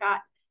what they've got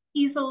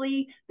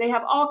easily. They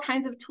have all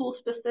kinds of tools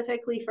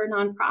specifically for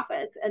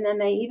nonprofits, and then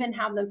they even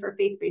have them for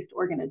faith-based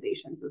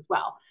organizations as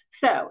well.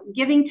 So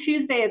Giving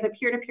Tuesday as a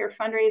peer-to-peer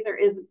fundraiser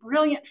is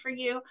brilliant for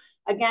you.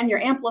 Again,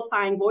 you're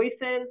amplifying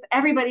voices.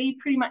 Everybody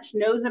pretty much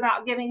knows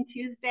about Giving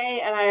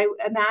Tuesday, and I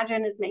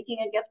imagine is making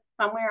a gift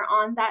somewhere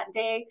on that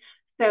day.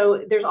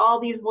 So there's all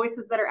these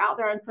voices that are out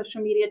there on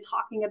social media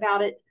talking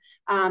about it,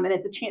 and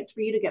it's a chance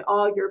for you to get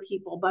all your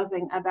people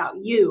buzzing about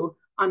you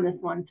on this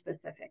one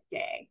specific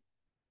day.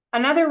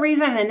 Another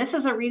reason, and this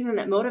is a reason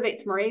that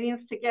motivates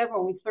Moravians to give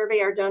when we survey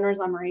our donors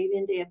on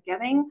Moravian Day of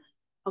Giving,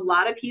 a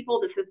lot of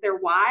people, this is their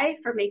why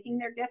for making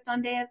their gift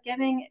on Day of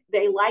Giving.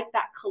 They like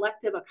that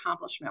collective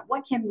accomplishment.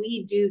 What can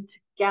we do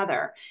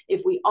together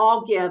if we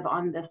all give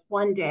on this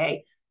one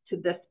day to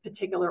this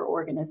particular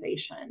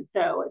organization?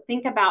 So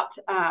think about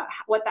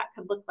what that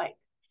could look like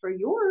for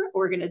your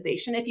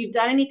organization. If you've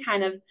done any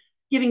kind of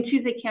Giving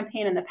Tuesday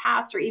campaign in the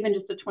past, or even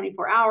just a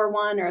 24-hour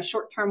one or a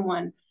short-term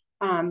one,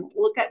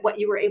 look at what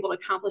you were able to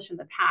accomplish in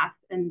the past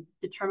and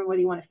determine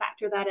whether you want to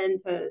factor that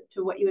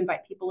into what you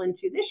invite people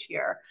into this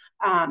year.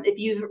 If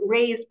you've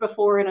raised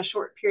before in a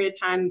short period of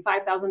time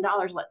 $5,000,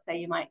 let's say,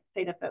 you might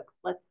say to folks,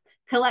 let's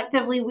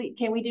collectively,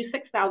 can we do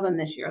 6,000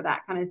 this year,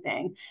 that kind of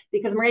thing.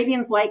 Because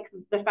Moravians like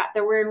the fact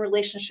that we're in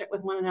relationship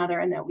with one another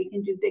and that we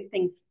can do big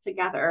things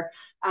together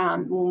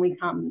when we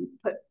come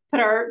put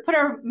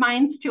our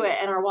minds to it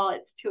and our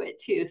wallets to it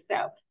too.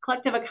 So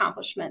collective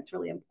accomplishment is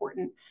really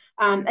important.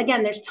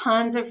 Again, there's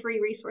tons of free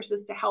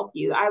resources to help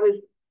you. I was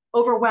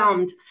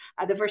overwhelmed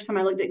the first time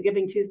I looked at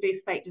Giving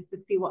Tuesday's site just to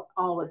see what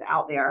all was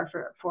out there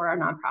for our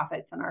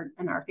nonprofits and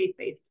our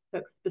faith-based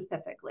folks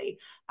specifically.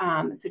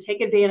 So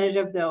take advantage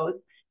of those.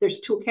 There's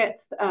toolkits,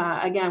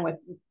 again, with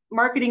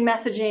marketing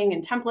messaging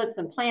and templates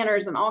and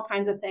planners and all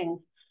kinds of things.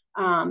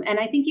 And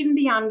I think even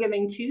beyond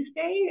Giving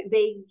Tuesday,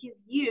 they give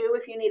you,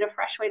 if you need a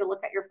fresh way to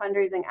look at your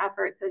fundraising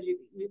efforts as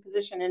you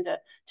position into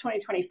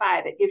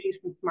 2025, it gives you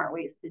some smart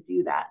ways to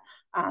do that,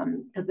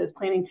 because those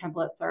planning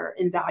templates are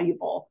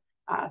invaluable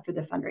for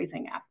the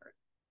fundraising effort.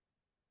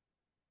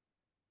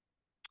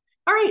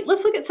 All right,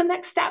 let's look at some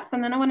next steps,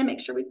 and then I want to make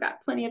sure we've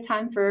got plenty of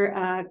time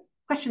for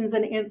questions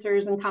and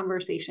answers and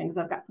conversations.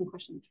 I've got some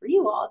questions for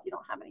you all if you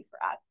don't have any for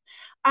us.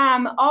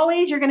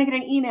 Always, you're going to get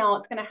an email.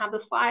 It's going to have the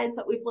slides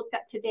that we've looked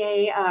at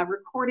today,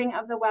 recording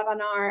of the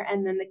webinar,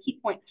 and then the key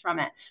points from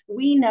it.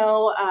 We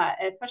know,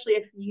 especially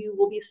if you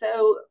will be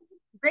so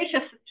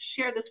gracious to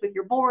share this with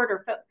your board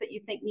or folks that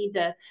you think need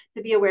to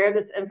be aware of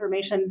this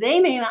information, they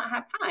may not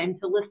have time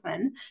to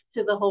listen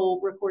to the whole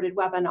recorded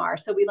webinar.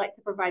 So we like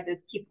to provide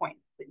those key points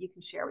that you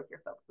can share with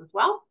your folks as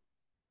well.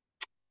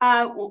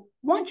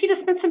 Want you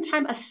to spend some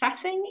time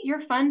assessing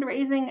your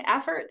fundraising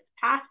efforts,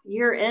 past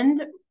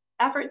year-end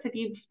efforts. If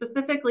you've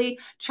specifically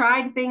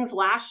tried things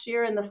last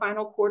year in the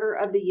final quarter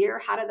of the year,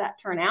 how did that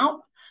turn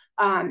out?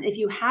 If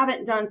you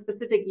haven't done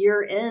specific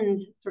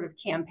year-end sort of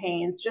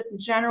campaigns, just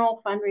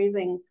general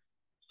fundraising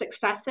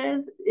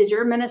successes, is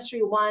your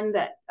ministry one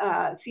that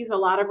sees a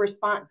lot of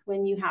response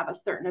when you have a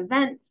certain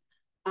event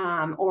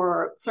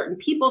or certain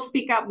people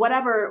speak up?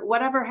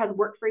 Whatever has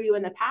worked for you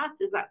in the past,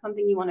 is that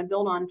something you want to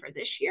build on for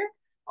this year?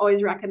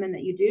 Always recommend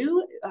that you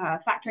do,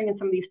 factoring in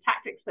some of these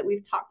tactics that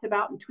we've talked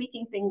about and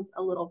tweaking things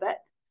a little bit.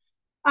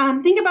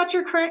 Think about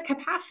your current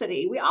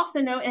capacity. We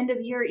often know end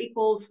of year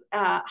equals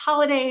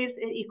holidays,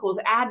 it equals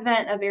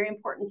Advent, a very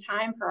important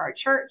time for our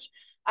church.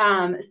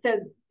 So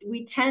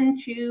we tend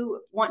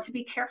to want to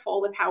be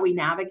careful with how we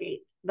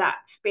navigate that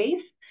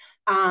space.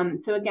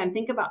 So again,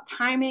 think about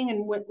timing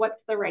and what's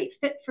the right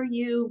fit for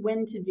you,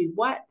 when to do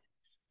what.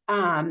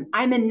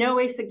 I'm in no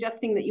way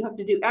suggesting that you have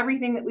to do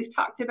everything that we've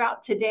talked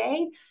about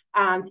today.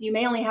 So you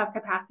may only have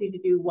capacity to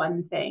do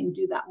one thing,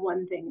 do that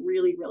one thing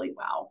really, really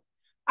well.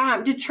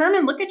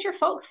 Look at your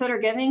folks that are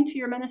giving to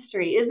your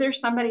ministry. Is there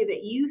somebody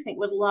that you think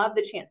would love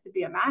the chance to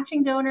be a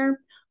matching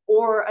donor,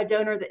 or a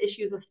donor that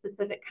issues a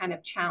specific kind of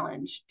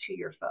challenge to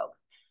your folks?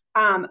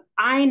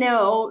 I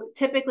know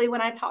typically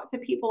when I talk to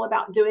people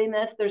about doing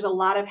this, there's a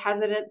lot of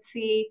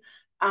hesitancy,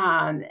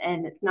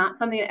 and it's not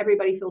something that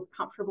everybody feels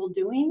comfortable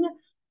doing.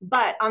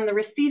 But on the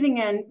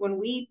receiving end, when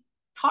we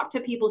talk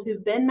to people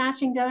who've been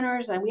matching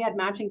donors, and we had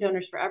matching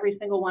donors for every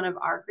single one of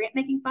our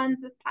grant-making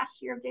funds this past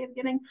year of Day of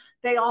Giving,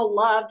 they all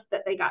loved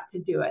that they got to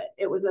do it.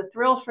 It was a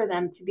thrill for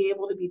them to be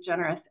able to be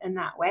generous in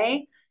that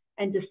way,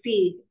 and to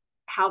see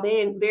how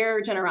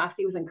their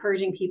generosity was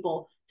encouraging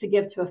people to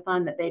give to a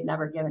fund that they'd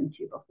never given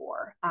to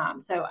before.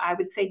 So I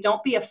would say,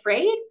 don't be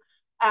afraid.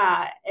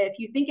 If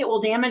you think it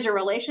will damage a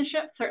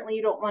relationship, certainly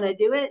you don't want to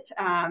do it.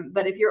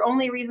 But if your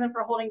only reason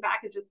for holding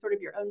back is just sort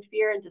of your own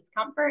fear and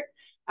discomfort,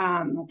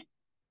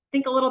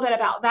 think a little bit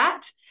about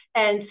that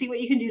and see what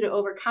you can do to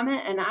overcome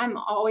it. And I'm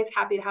always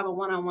happy to have a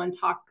one-on-one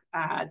talk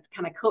to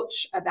kind of coach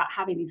about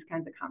having these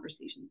kinds of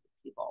conversations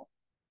with people.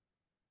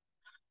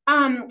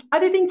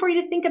 Other thing for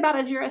you to think about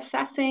as you're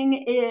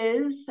assessing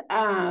is,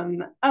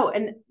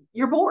 and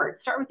your board.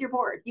 Start with your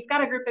board. You've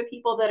got a group of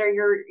people that are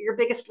your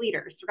biggest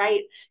leaders,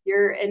 right?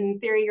 You're, in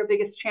theory, your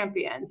biggest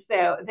champions.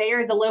 So they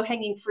are the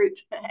low-hanging fruit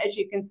as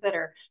you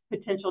consider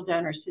potential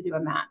donors to do a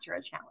match or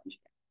a challenge.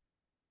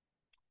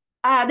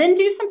 Then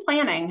do some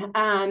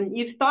planning.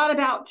 You've thought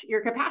about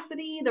your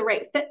capacity, the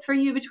right fit for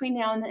you between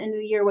now and the end of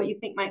the year, what you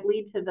think might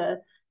lead to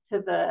the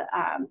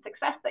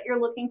success that you're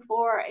looking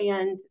for,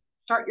 and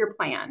start your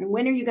plan.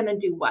 When are you going to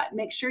do what?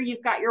 Make sure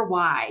you've got your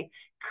why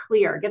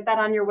clear. Get that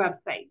on your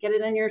website. Get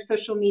it on your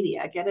social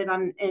media. Get it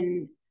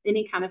in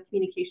any kind of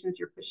communications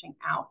you're pushing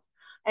out.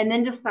 And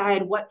then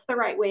decide what's the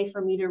right way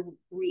for me to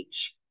reach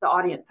the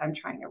audience I'm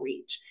trying to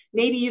reach.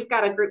 Maybe you've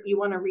got a group you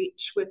want to reach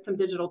with some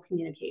digital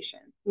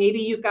communication. Maybe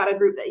you've got a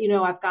group that,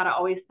 I've got to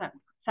always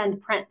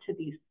send print to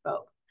these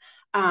folks.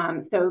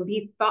 So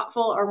be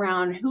thoughtful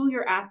around who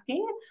you're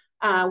asking,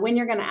 when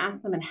you're going to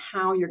ask them, and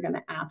how you're going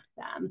to ask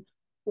them.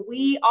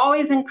 We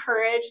always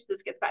encourage, this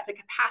gets back to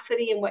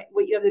capacity and what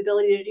you have the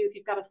ability to do if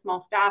you've got a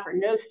small staff or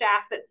no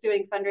staff that's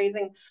doing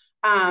fundraising.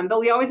 But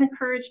we always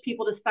encourage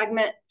people to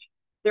segment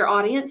their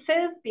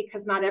audiences,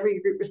 because not every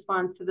group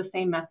responds to the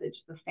same message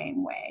the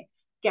same way.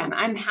 Again,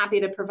 I'm happy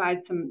to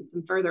provide some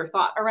further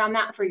thought around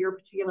that for your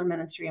particular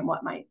ministry and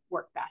what might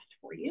work best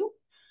for you.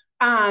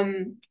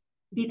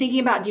 Be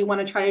thinking about, do you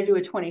want to try to do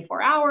a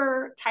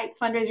 24-hour type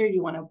fundraiser? Do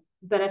you want to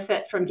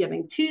benefit from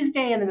Giving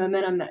Tuesday and the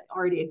momentum that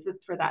already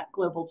exists for that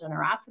Global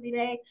Generosity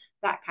Day,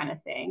 that kind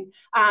of thing.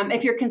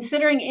 If you're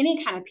considering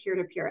any kind of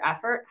peer-to-peer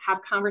effort, have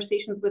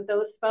conversations with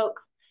those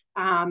folks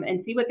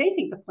and see what they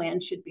think the plan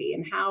should be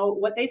and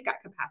what they've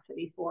got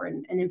capacity for,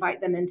 and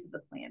invite them into the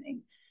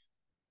planning.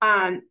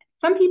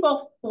 Some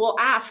people will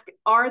ask,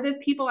 are the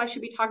people I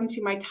should be talking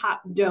to my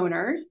top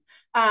donors?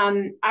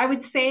 I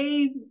would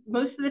say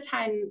most of the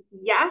time,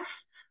 yes.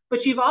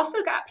 But you've also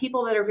got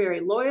people that are very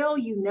loyal.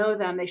 You know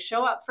them. They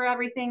show up for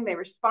everything. They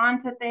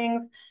respond to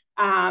things.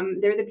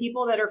 They're the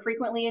people that are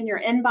frequently in your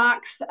inbox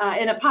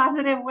in a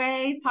positive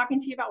way, talking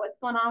to you about what's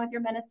going on with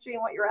your ministry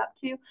and what you're up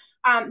to.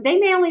 They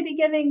may only be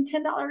giving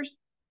 $10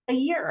 a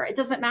year. It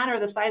doesn't matter.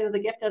 The size of the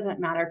gift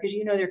doesn't matter, because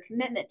you know their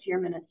commitment to your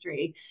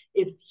ministry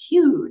is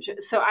huge.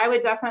 So I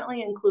would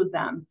definitely include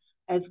them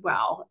as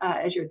well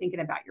as you're thinking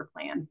about your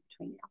plan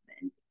between now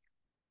and then.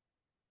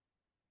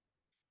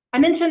 I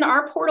mentioned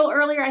our portal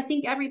earlier. I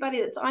think everybody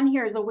that's on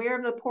here is aware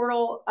of the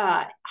portal.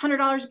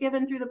 $100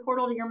 given through the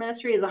portal to your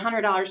ministry is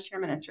 $100 to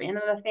your ministry.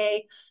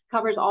 MMFA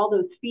covers all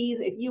those fees.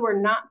 If you are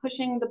not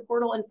pushing the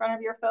portal in front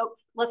of your folks,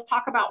 let's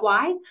talk about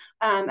why.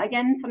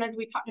 Again, sometimes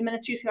we talk to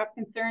ministries who have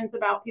concerns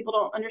about people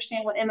don't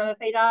understand what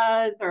MMFA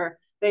does, or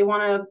we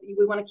want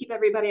to keep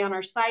everybody on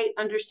our site.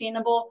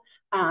 Understandable.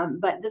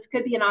 But this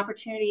could be an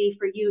opportunity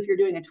for you if you're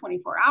doing a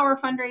 24-hour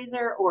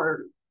fundraiser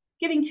or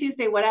Giving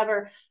Tuesday,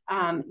 whatever.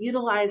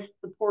 Utilize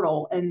the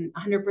portal, and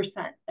 100%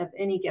 of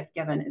any gift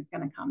given is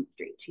going to come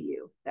straight to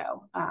you.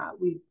 So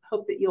we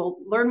hope that you'll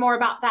learn more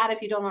about that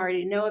if you don't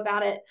already know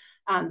about it.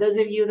 Those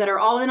of you that are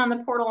all in on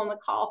the portal on the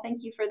call,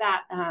 thank you for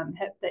that.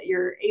 Hope that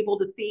you're able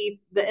to see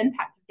the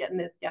impact of getting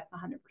this gifts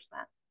 100%.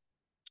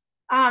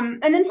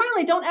 And then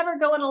finally, don't ever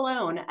go it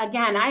alone.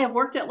 Again, I have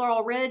worked at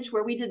Laurel Ridge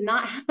where we did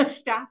not have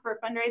a staff for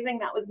fundraising.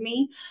 That was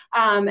me.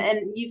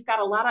 And you've got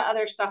a lot of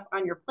other stuff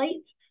on your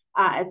plate.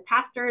 As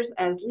pastors,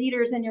 as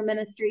leaders in your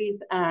ministries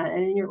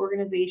and in your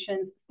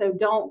organizations. So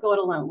don't go it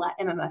alone. Let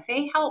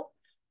MMFA help.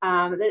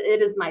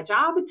 It is my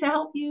job to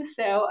help you.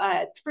 So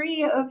it's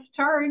free of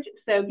charge.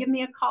 So give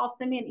me a call,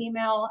 send me an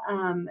email,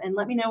 and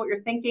let me know what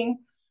you're thinking.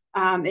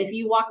 If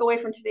you walk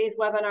away from today's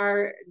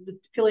webinar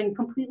feeling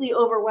completely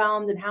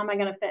overwhelmed and how am I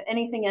going to fit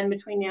anything in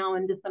between now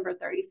and December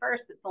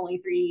 31st, it's only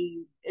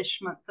 3-ish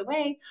months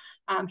away.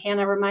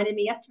 Hannah reminded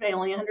me yesterday,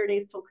 only 100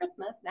 days till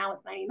Christmas. Now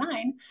it's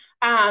 99.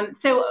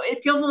 So it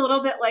feels a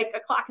little bit like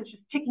a clock is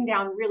just ticking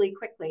down really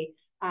quickly.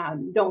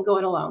 Don't go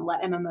it alone.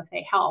 Let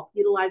MMFA help.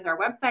 Utilize our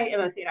website,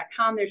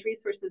 mmfa.com. There's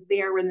resources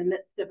there. We're in the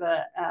midst of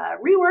a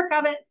rework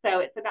of it, so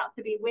it's about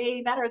to be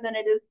way better than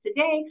it is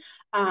today.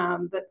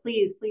 But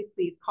please, please,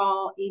 please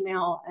call,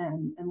 email,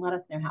 and let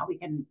us know how we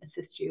can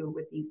assist you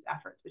with these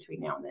efforts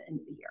between now and the end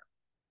of the year.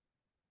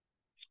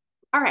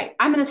 All right,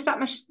 I'm going to stop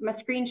my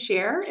screen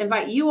share,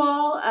 invite you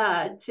all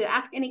to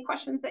ask any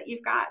questions that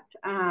you've got.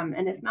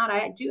 And if not,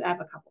 I do have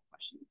a couple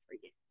questions for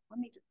you. Let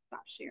me just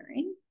stop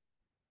sharing.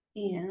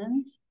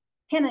 And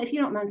Hannah, if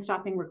you don't mind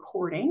stopping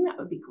recording, that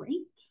would be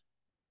great.